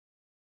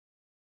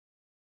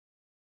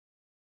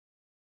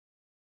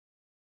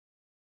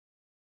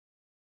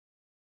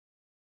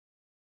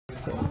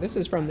This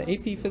is from the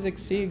AP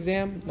Physics C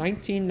exam,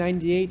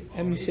 1998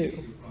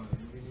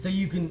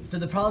 M2. So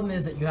the problem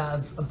is that you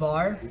have a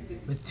bar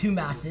with two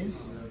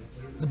masses.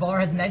 The bar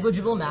has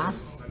negligible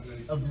mass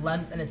of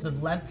length, and it's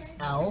of length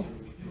L.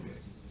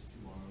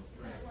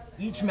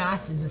 Each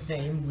mass is the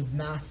same with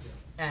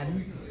mass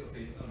M.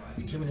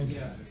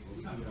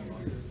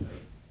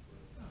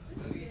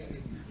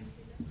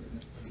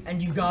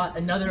 And you've got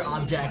another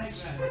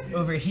object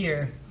over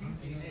here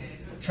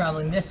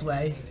traveling this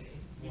way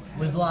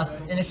with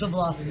initial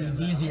velocity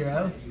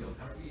v0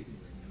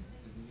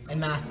 and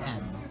mass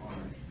m.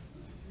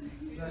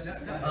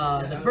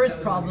 The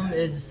first problem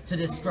is to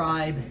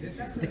describe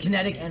the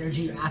kinetic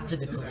energy after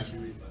the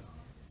collision.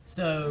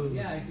 So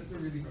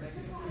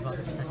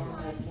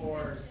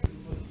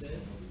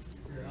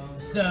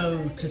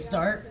to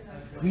start,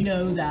 we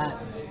know that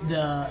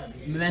the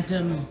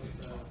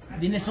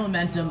initial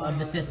momentum of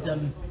the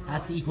system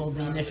has to equal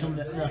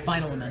the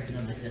final momentum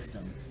of the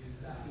system.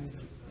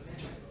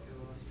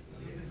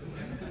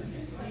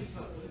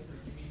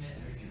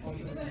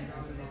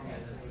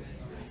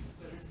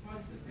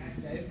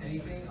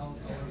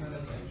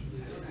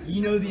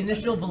 You know the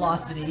initial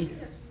velocity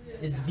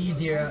is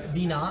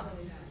v naught.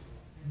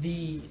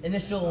 The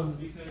initial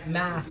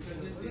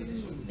mass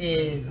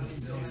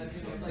is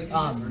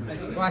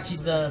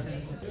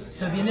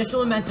so the initial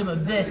momentum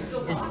of this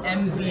is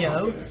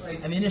mvo,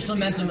 and the initial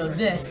momentum of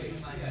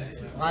this,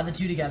 add the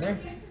two together,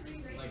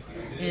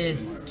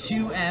 is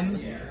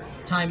 2m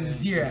times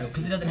 0,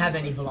 because it doesn't have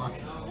any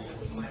velocity.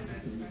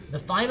 The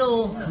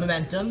final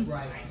momentum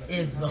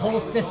is the whole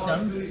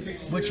system,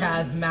 which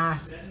has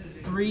mass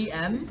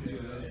 3m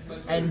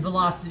and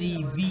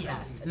velocity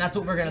vf, and that's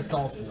what we're going to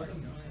solve for.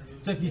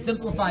 So if you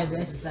simplify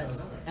this,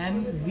 that's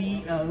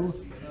mvo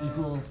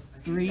equals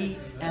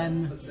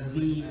 3mvf.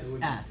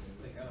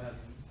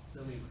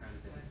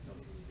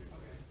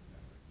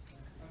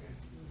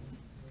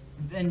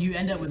 And you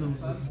end up with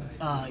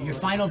your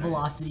final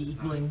velocity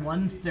equaling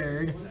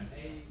 1/3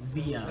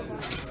 VO.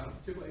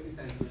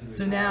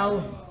 So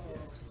now,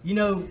 you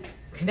know,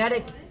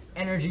 kinetic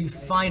energy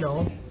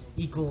final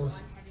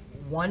equals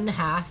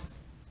 1/2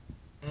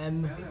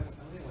 m. I'm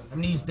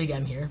going to use big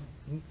M here.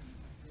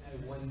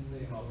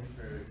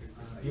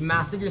 Your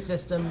mass of your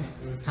system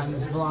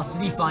times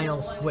velocity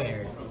final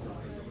squared.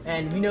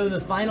 And we know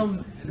the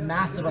final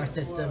mass of our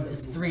system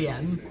is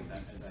 3m.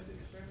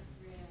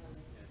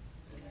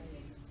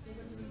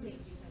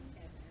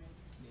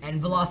 And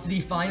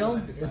velocity final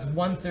is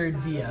 1/3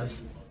 VO.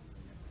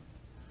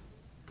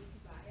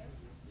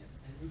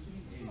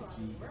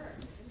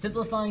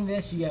 Simplifying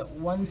this, you get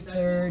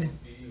 1/3,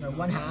 or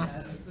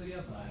 1/2,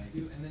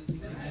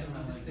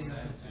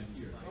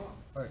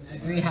 or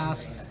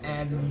 3/2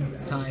 m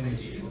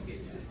times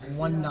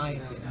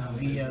 1/9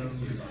 VO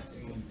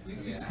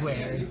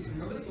squared.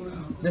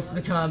 This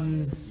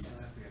becomes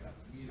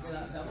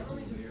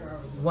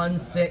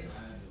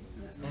 1/6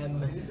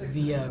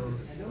 mVO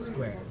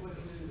squared.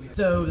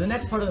 So the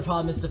next part of the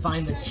problem is to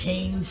find the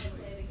change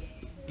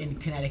in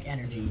kinetic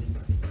energy,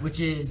 which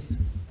is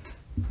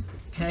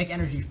kinetic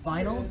energy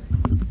final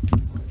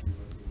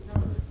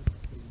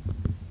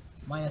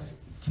minus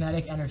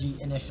kinetic energy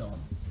initial.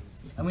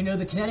 And we know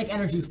the kinetic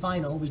energy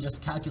final we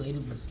just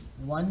calculated was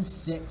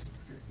 1/6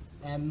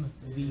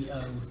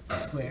 mVO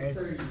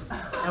squared.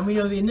 And we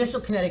know the initial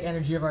kinetic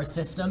energy of our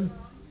system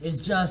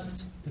is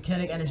just the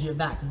kinetic energy of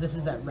that, because this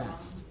is at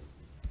rest.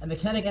 And the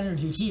kinetic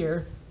energy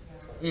here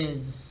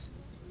is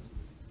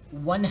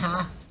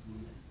 1/2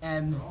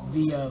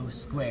 mVO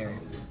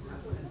squared.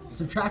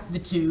 Subtract the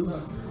two,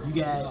 you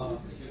get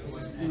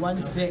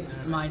 1/6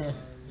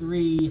 minus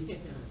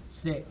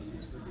 3/6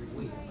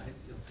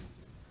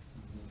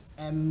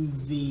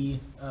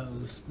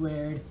 mVO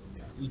squared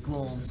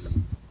equals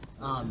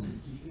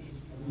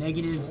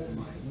negative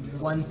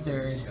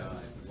 1/3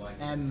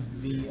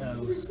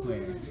 mVO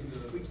squared.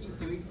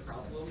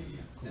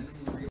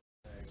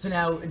 So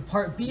now, in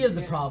part B of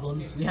the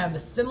problem, we have a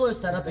similar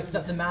setup,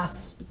 except the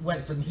mass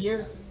went from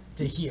here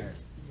to here.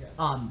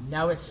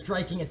 Now it's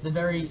striking at the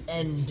very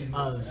end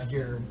of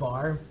your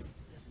bar.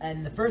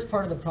 And the first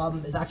part of the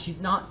problem is actually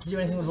not to do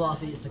anything with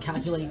velocity, it's to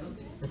calculate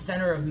the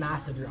center of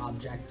mass of your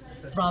object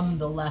from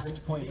the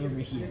left point over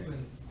here.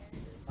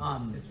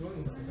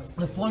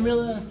 The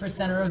formula for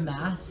center of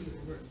mass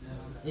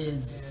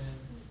is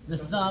the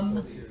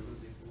sum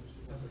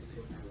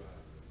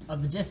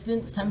of the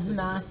distance times the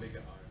mass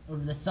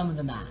over the sum of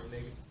the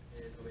mass.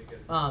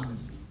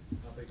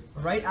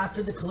 Right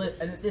after the collision,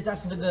 and it's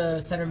actually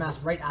the center of mass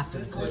right after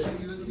the collision.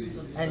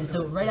 And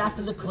so right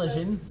after the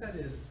collision,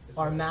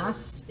 our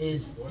mass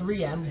is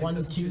 3m,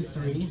 1, 2,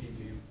 3.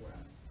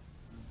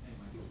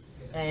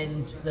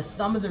 And the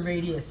sum of the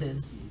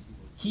radiuses,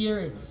 here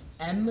it's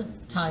m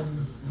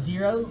times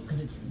 0,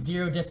 because it's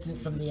 0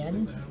 distance from the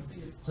end.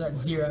 So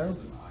that's 0.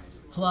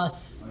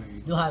 Plus,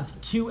 you'll have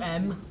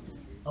 2m,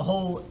 a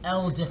whole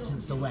L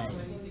distance away.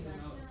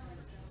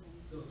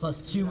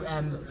 Plus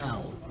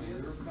 2mL.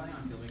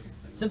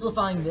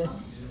 Simplifying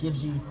this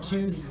gives you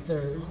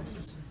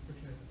 2/3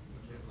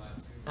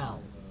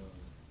 L.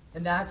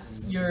 And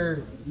that's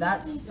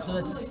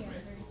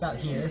about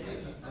here,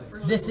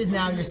 this is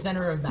now your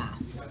center of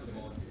mass.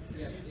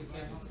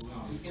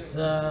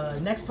 The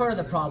next part of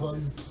the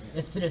problem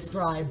is to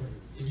describe,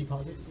 did you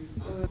pause it?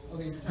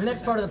 The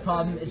next part of the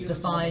problem is to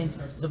find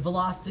the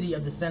velocity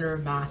of the center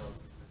of mass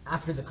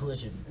after the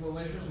collision.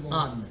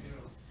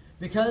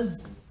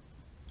 Because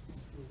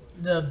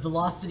the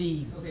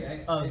velocity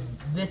of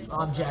this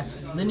object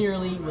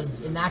linearly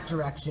was in that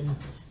direction,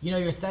 you know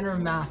your center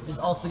of mass is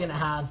also going to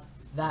have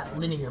that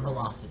linear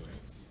velocity.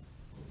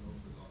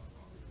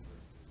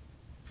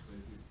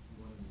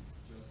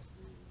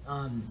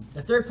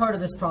 The third part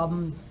of this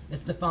problem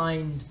is to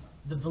find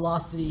the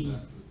velocity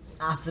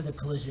after the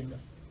collision,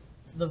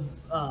 the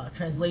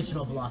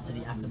translational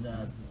velocity after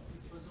the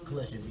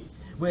collision,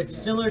 which,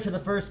 similar to the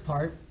first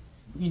part,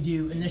 you can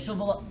do initial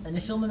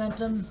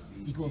momentum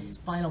equals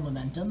final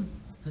momentum,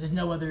 because there's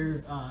no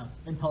other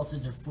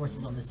impulses or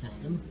forces on the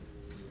system.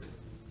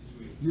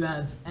 You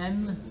have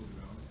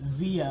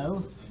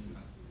mvo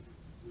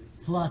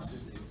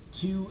plus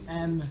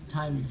 2m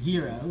times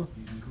 0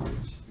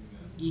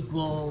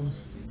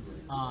 equals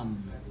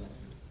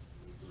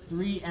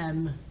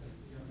 3m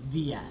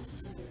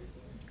vf.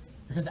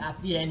 Because at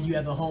the end you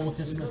have a whole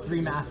system of 3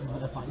 masses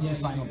with a new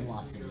final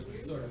velocity.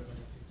 So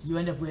you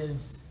end up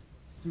with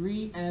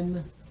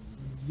 3m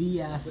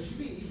vf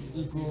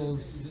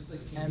equals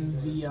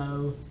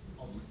mvo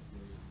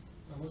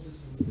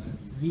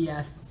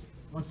vf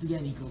once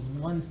again equals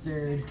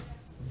 1/3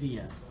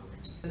 vo.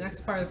 The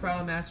next part of the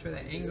problem asks for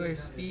the angular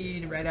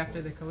speed right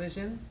after the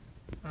collision.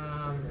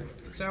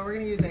 So we're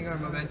going to use angular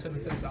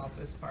momentum to solve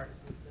this part.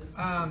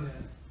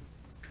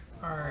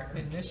 Our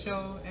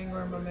initial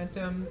angular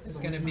momentum is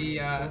going to be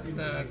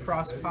the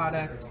cross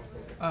product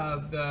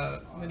of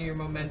the linear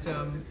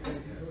momentum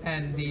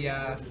and the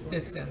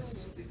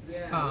distance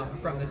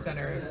from the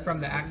center,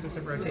 from the axis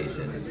of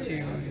rotation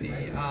to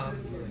the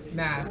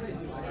mass.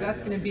 So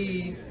that's going to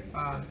be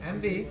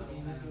mv,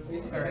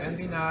 or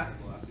mv naught,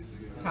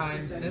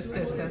 times this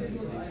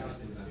distance.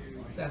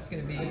 So that's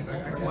going to be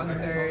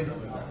 1/3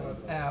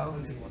 L,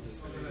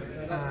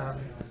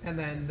 and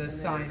then the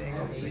sine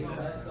angle between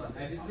them,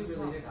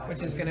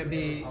 which is going to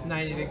be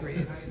 90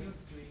 degrees.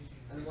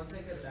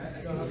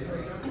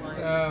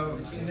 So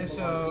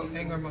initial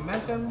angular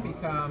momentum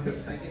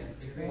becomes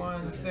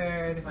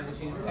 1/3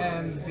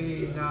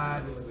 mv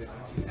naught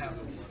L.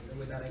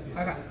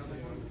 Okay.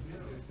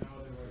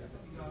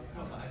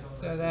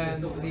 So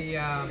then the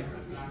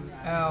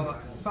L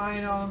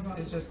final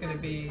is just going to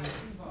be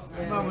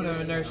moment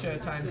of inertia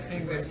times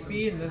angular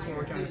speed, and this is what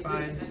we're trying to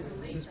find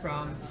in this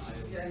problem.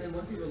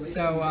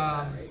 So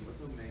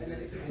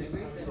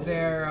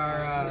there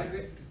are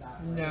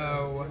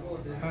no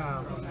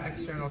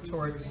external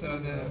torques, so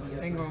the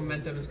angular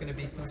momentum is going to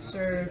be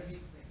conserved,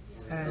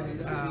 and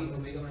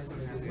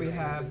we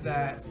have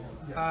that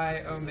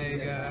I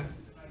omega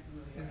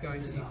is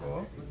going to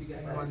equal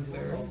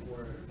 1/3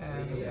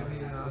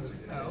 mv naught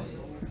L.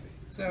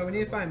 So we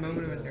need to find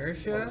moment of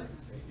inertia.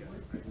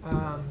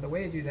 The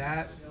way to do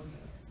that,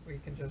 we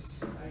can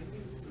just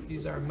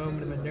use our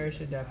moment of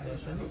inertia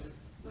definition.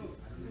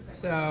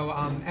 So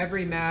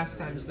every mass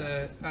times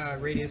the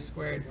radius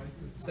squared.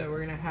 So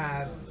we're going to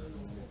have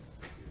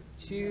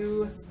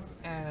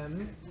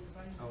 2m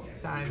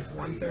times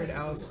 1/3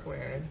 L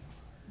squared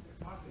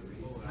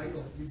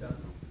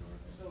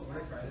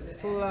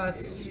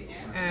plus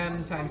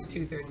m times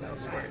 2/3 L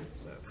squared.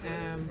 So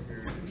m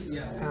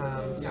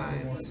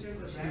times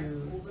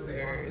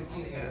 2/3 L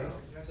squared.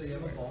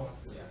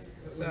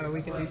 So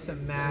we can do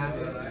some math.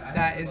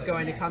 That is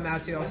going to come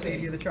out to, I'll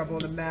save you the trouble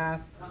of the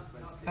math.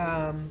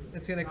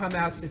 It's going to come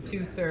out to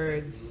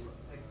 2/3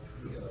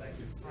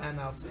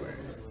 ml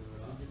squared.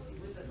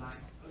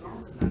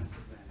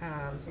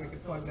 So we can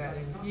plug that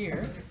in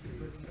here.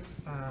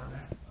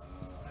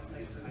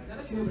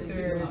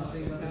 2/3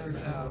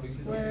 ml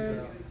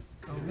squared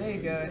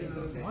omega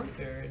equals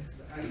 1/3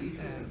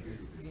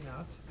 v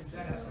naught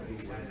L.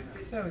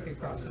 So we can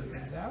cross some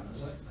things out.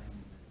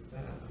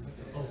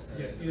 And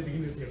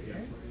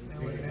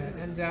we're going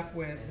to end up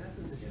with,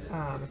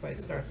 if I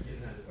start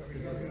over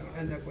here, we're going to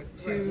end up with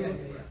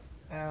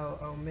 2L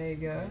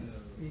omega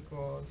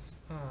equals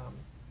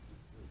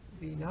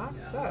v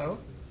naught. So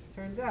it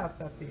turns out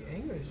that the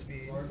angular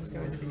speed is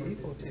going to be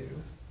equal to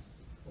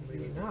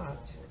v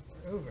naught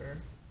over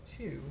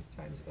 2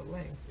 times the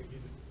length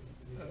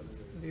of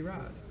the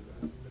rod.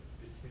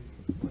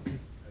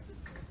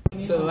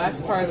 So the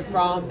last part of the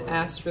problem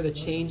asks for the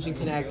change in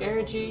kinetic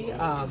energy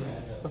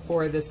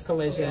before this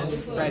collision,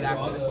 right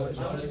after the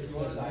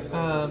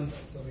collision.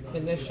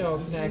 Initial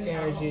kinetic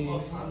energy,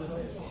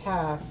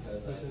 half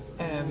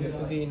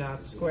mv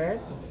naught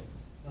squared.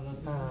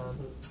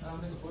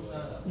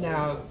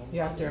 Now,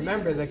 you have to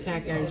remember the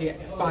kinetic energy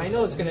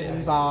final is going to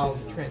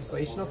involve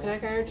translational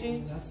kinetic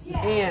energy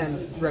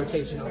and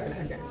rotational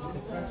kinetic energy.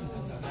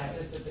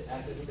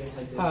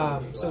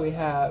 So we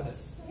have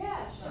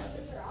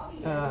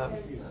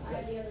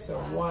so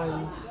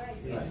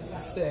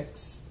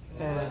 1/6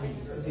 and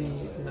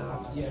V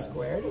naught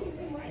squared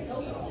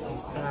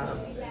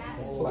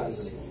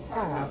plus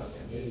half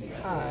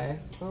I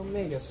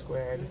omega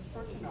squared.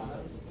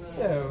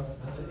 So,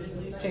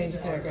 change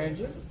of kinetic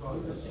energy,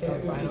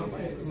 K final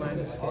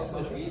minus K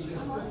initial.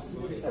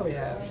 So we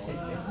have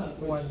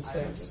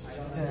 1/6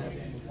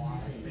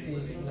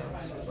 V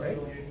naught squared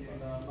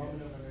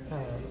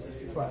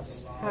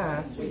plus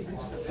half.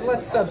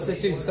 Let's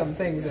substitute some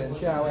things in,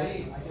 shall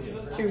we?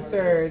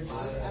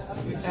 2/3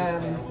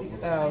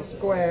 ml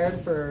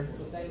squared for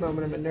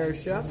moment of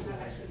inertia,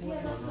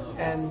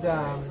 and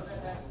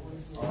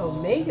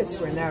omega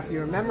squared. Now, if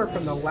you remember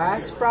from the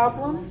last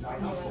problem,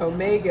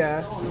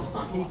 omega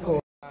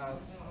equals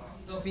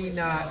V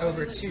naught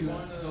over 2.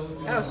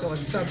 Oh, so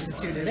let's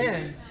substitute it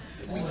in.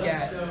 We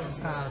get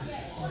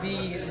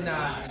V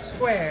naught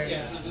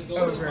squared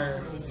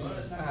over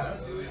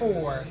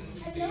 4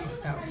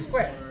 L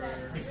squared.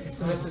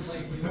 So this is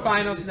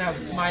finals now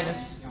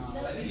minus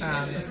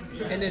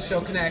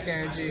initial kinetic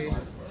energy.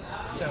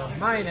 So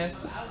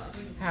minus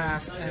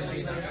half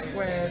mv naught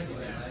squared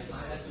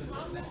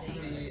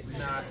v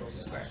naught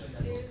squared.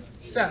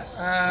 So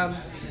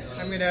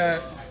I'm going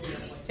to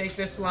take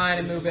this line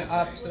and move it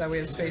up so that we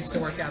have space to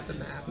work out the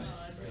math.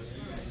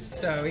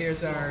 So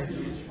here's our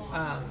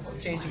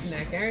change in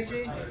kinetic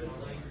energy.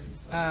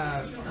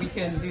 We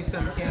can do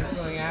some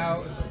canceling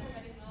out.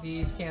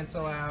 These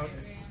cancel out.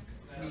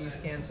 These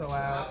cancel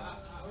out.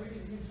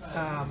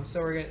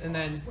 So we're gonna, and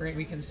then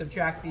we can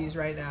subtract these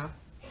right now.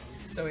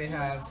 So we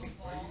have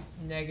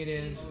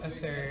negative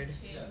 1/3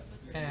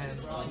 and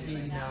V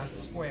naught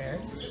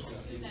squared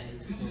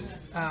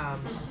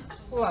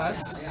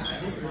plus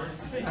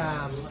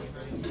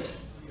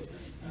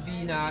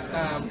V naught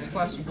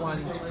plus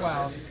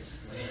 1/12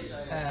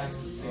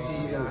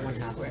 V naught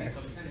squared.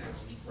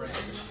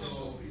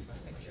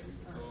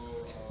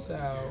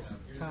 So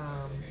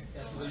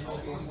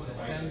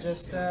then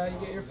just you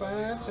get your final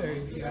answer.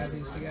 You add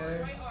these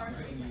together.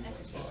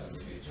 So,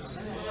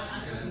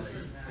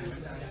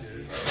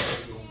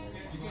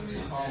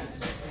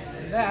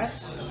 that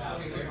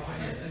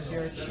is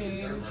your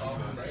change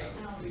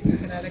in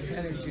kinetic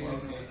energy.